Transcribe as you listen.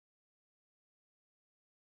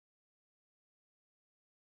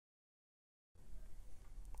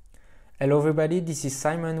Hello everybody, this is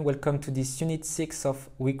Simon. Welcome to this Unit 6 of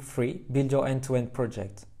Week 3, Build Your End-to-End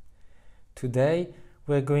Project. Today,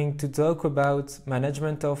 we're going to talk about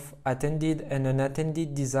management of attended and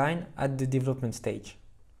unattended design at the development stage.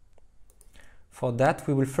 For that,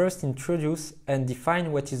 we will first introduce and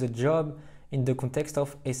define what is a job in the context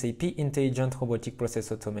of SAP Intelligent Robotic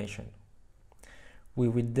Process Automation. We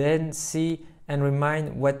will then see and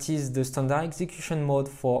remind what is the standard execution mode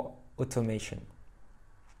for automation.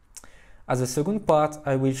 As a second part,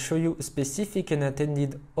 I will show you a specific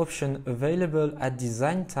unattended option available at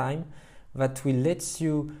design time that will let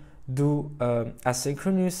you do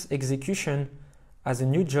asynchronous execution as a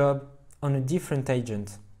new job on a different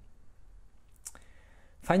agent.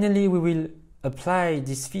 Finally, we will apply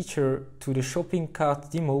this feature to the shopping cart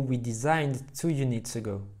demo we designed 2 units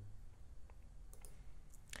ago.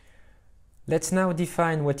 Let's now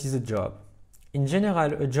define what is a job. In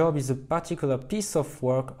general, a job is a particular piece of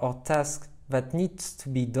work or task that needs to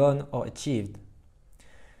be done or achieved.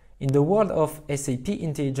 In the world of SAP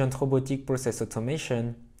Intelligent Robotic Process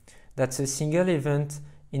Automation, that's a single event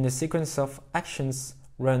in a sequence of actions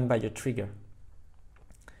run by a trigger.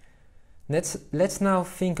 Let's now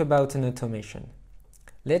think about an automation.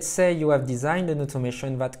 Let's say you have designed an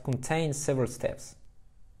automation that contains several steps.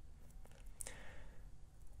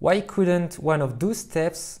 Why couldn't one of those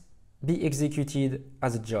steps be executed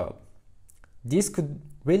as a job? This could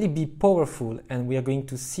really be powerful, and we are going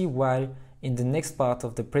to see why in the next part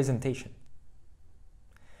of the presentation.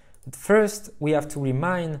 But first, we have to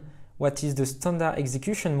remind what is the standard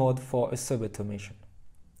execution mode for a sub-automation.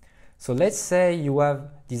 So let's say you have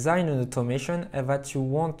designed an automation and that you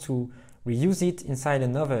want to reuse it inside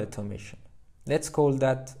another automation. Let's call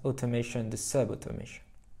that automation the sub-automation.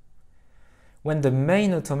 When the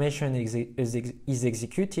main automation is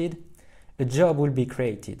executed, a job will be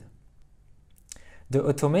created. The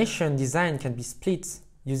automation design can be split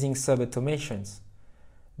using sub-automations,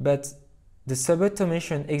 but the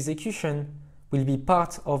sub-automation execution will be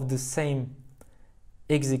part of the same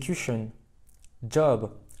execution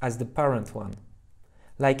job as the parent one,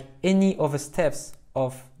 like any other steps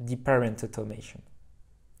of the parent automation.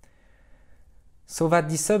 So that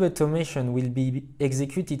the sub-automation will be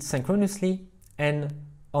executed synchronously and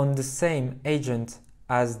on the same agent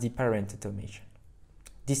as the parent automation.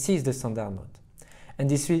 This is the standard mode. And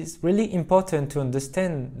this is really important to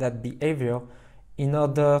understand that behavior in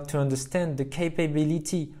order to understand the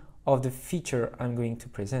capability of the feature I'm going to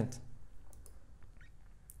present.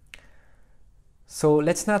 So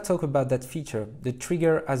let's now talk about that feature, the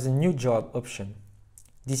trigger as a new job option.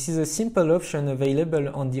 This is a simple option available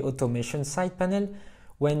on the automation side panel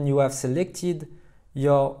when you have selected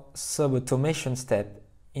your sub-automation step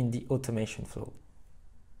in the automation flow.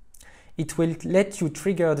 It will let you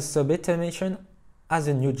trigger the sub-automation as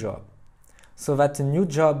a new job, so that a new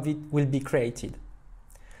job will be created.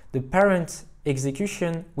 The parent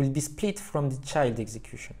execution will be split from the child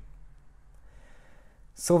execution,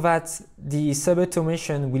 so that the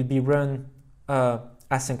sub-automation will be run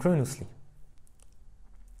asynchronously.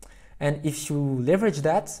 And if you leverage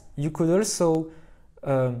that, you could also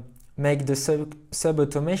make the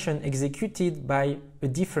sub-automation executed by a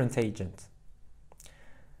different agent.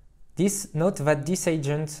 Note that this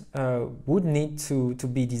agent would need to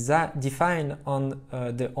be defined on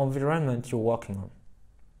the environment you're working on.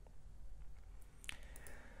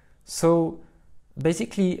 So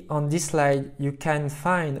basically on this slide you can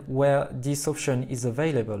find where this option is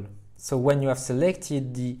available. So when you have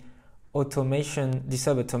selected the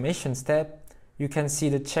sub-automation step, you can see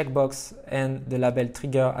the checkbox and the label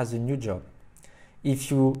trigger as a new job. If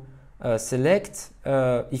you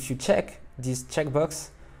if you check this checkbox,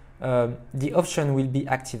 the option will be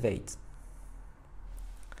activated.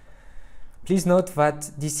 Please note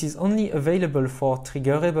that this is only available for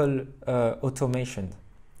triggerable automation.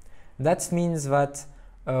 That means that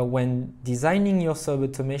when designing your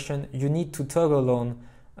sub-automation, you need to toggle on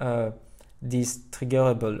this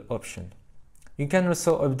triggerable option. You can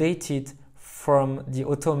also update it from the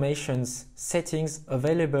automation's settings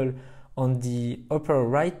available on the upper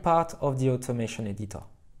right part of the automation editor.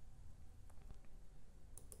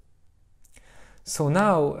 So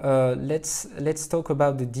now let's talk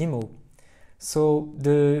about the demo. So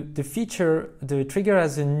the feature, the trigger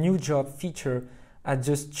as a new job feature I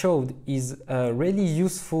just showed is really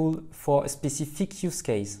useful for a specific use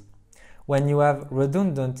case when you have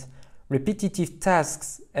redundant, repetitive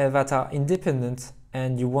tasks that are independent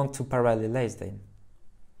and you want to parallelize them.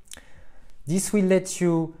 This will let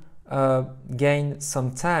you gain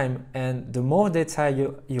some time, and the more data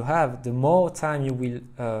you have, the more time you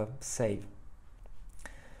will save.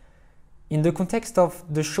 In the context of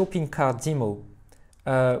the shopping cart demo,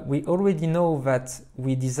 we already know that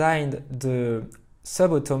we designed the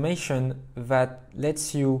sub-automation that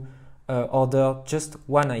lets you order just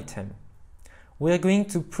one item. We are going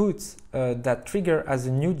to put that trigger as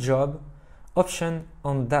a new job option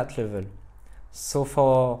on that level,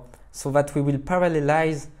 so that we will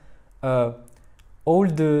parallelize all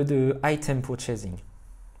the item purchasing.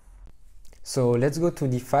 So let's go to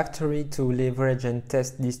the factory to leverage and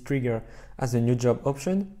test this trigger as a new job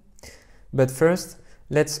option. But first,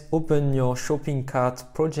 let's open your shopping cart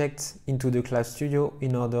project into the Cloud Studio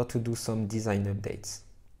in order to do some design updates.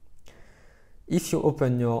 If you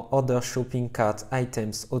open your order shopping cart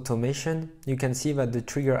items automation, you can see that the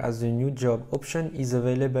trigger as a new job option is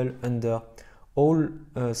available under all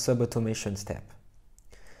sub-automation steps.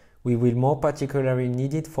 We will more particularly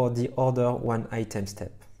need it for the order one item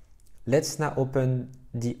step. Let's now open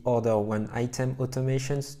the order one item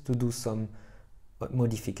automations to do some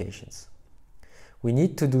modifications. We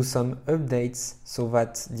need to do some updates so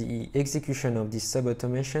that the execution of this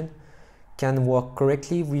sub-automation can work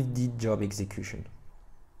correctly with the job execution.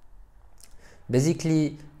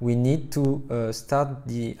 Basically, we need to start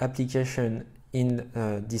the application in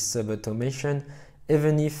this sub-automation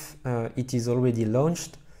even if it is already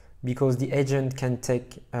launched, because the agent can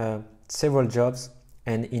take several jobs,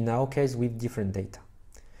 and in our case with different data.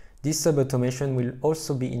 This sub-automation will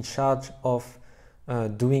also be in charge of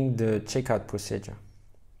doing the checkout procedure.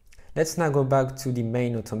 Let's now go back to the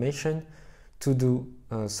main automation to do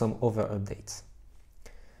some other updates.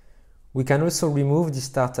 We can also remove the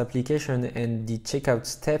start application and the checkout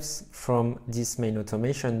steps from this main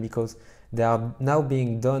automation because they are now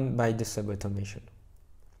being done by the sub-automation.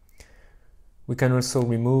 We can also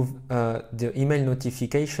remove the email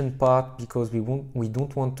notification part because we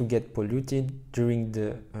don't want to get polluted during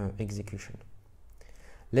the execution.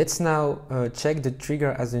 Let's now check the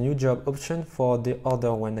trigger as a new job option for the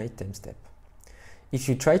order one item step. If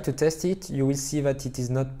you try to test it, you will see that it is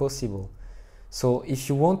not possible. So if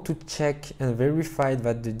you want to check and verify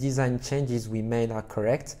that the design changes we made are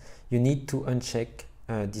correct, you need to uncheck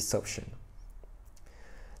this option.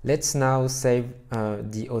 Let's now save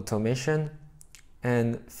the automation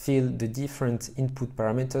and fill the different input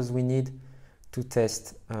parameters we need to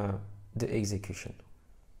test the execution.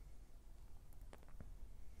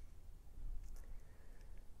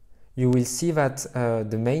 You will see that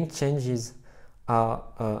the main changes are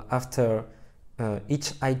after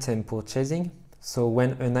each item purchasing. So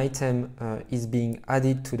when an item is being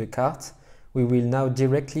added to the cart, we will now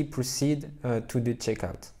directly proceed to the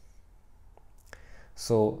checkout.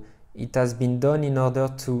 So it has been done in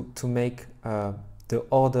order to make the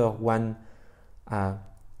order one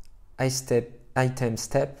item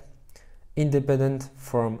step independent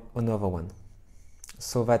from another one,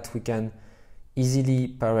 so that we can easily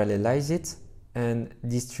parallelize it and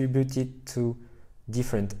distribute it to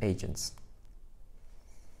different agents.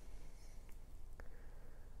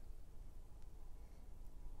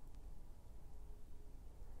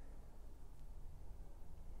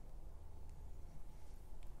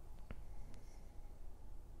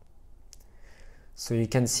 So you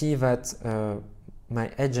can see that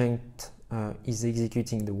my agent is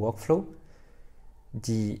executing the workflow.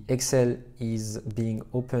 The Excel is being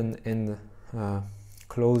opened and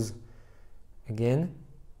closed again.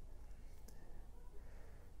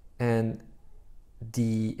 And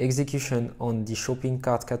the execution on the shopping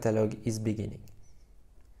cart catalog is beginning.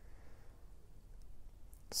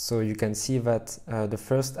 So you can see that the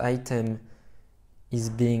first item is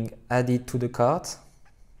being added to the cart.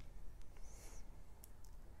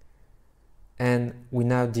 And we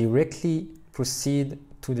now directly proceed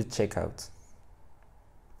to the checkout.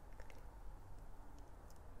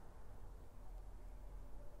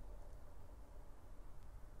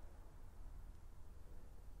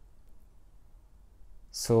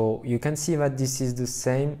 So you can see that this is the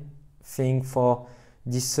same thing for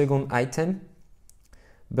this second item,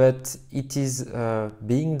 but it is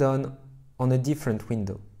being done on a different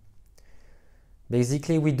window.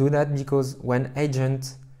 Basically, we do that because one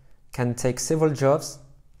agent can take several jobs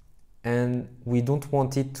and we don't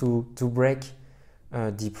want it to break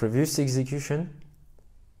the previous execution.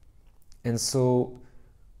 And so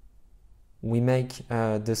we make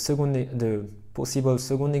the possible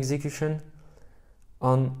second execution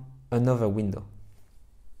on another window.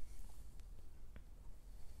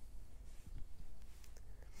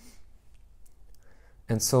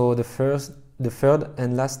 And so the third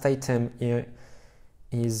and last item here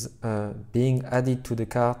is being added to the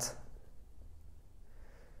cart,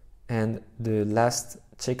 and the last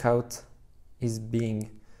checkout is being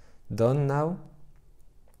done now.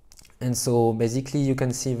 And so basically you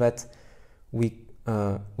can see that we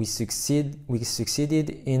succeeded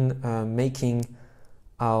in making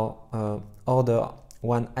our order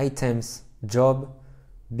one items job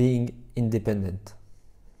being independent.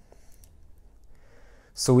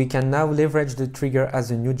 So we can now leverage the trigger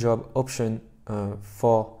as a new job option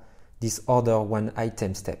for this order one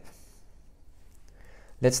item step.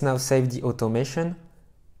 Let's now save the automation,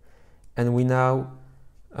 and we are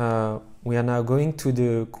now going to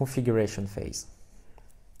the configuration phase.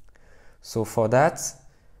 So for that,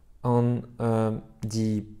 on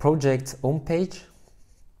the project homepage,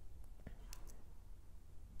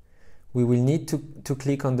 we will need to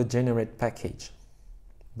click on the Generate Package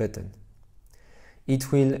button.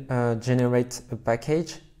 It will generate a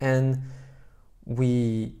package, and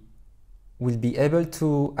we will be able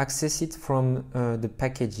to access it from the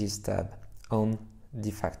Packages tab on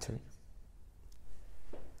the factory.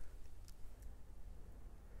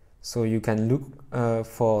 So you can look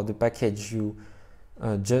for the package you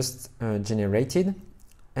just generated,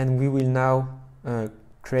 and we will now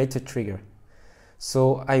create a trigger.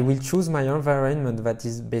 So I will choose my environment that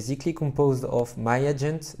is basically composed of my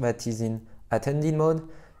agent that is in attended mode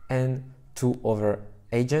and 2 other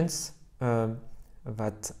agents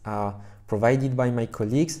that are provided by my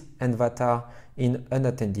colleagues and that are in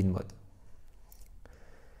unattended mode.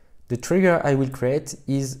 The trigger I will create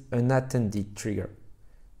is an attended trigger,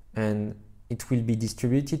 and it will be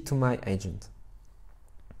distributed to my agent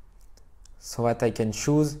so that I can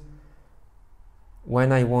choose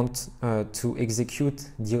when I want to execute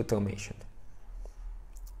the automation.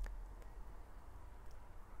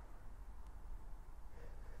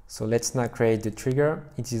 So let's now create the trigger.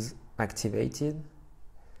 It is activated,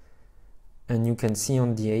 and you can see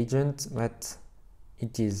on the agent that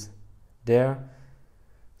it is there.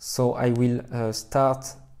 So I will start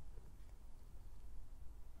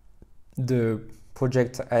the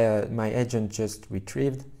project my agent just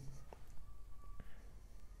retrieved,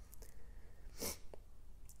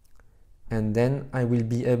 and then I will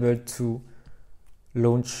be able to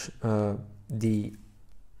launch the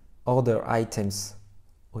order items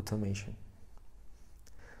automation.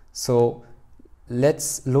 So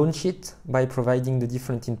let's launch it by providing the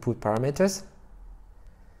different input parameters.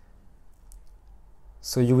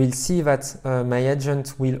 So you will see that my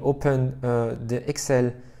agent will open the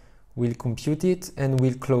Excel, will compute it, and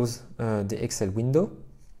will close the Excel window.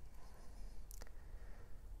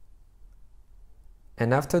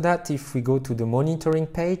 And after that, if we go to the monitoring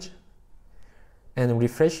page and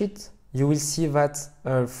refresh it, you will see that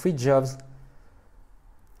 3 jobs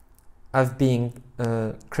have been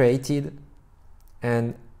created,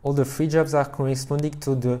 and all the 3 jobs are corresponding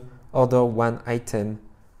to the order one item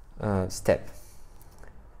step.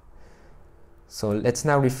 So let's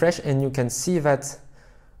now refresh, and you can see that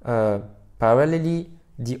parallelly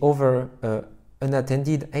the other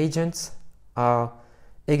unattended agents are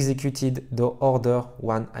executed the order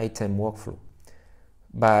one item workflow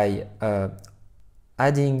by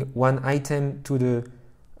adding one item to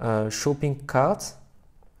the shopping cart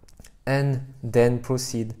and then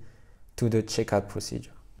proceed to the checkout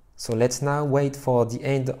procedure. So let's now wait for the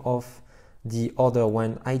end of the order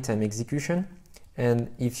one item execution, and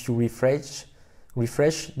if you refresh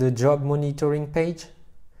the job monitoring page,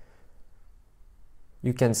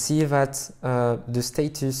 you can see that the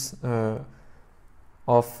status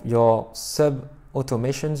of your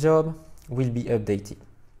sub-automation job will be updated.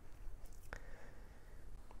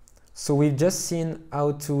 So we've just seen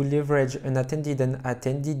how to leverage unattended and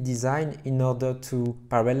attended design in order to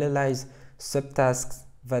parallelize subtasks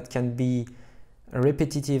that can be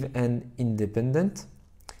repetitive and independent.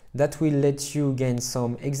 That will let you gain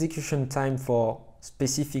some execution time for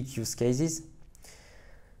specific use cases.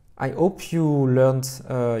 I hope you learned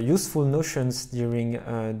useful notions during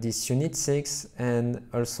this Unit 6, and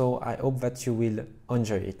also I hope that you will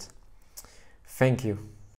enjoy it. Thank you.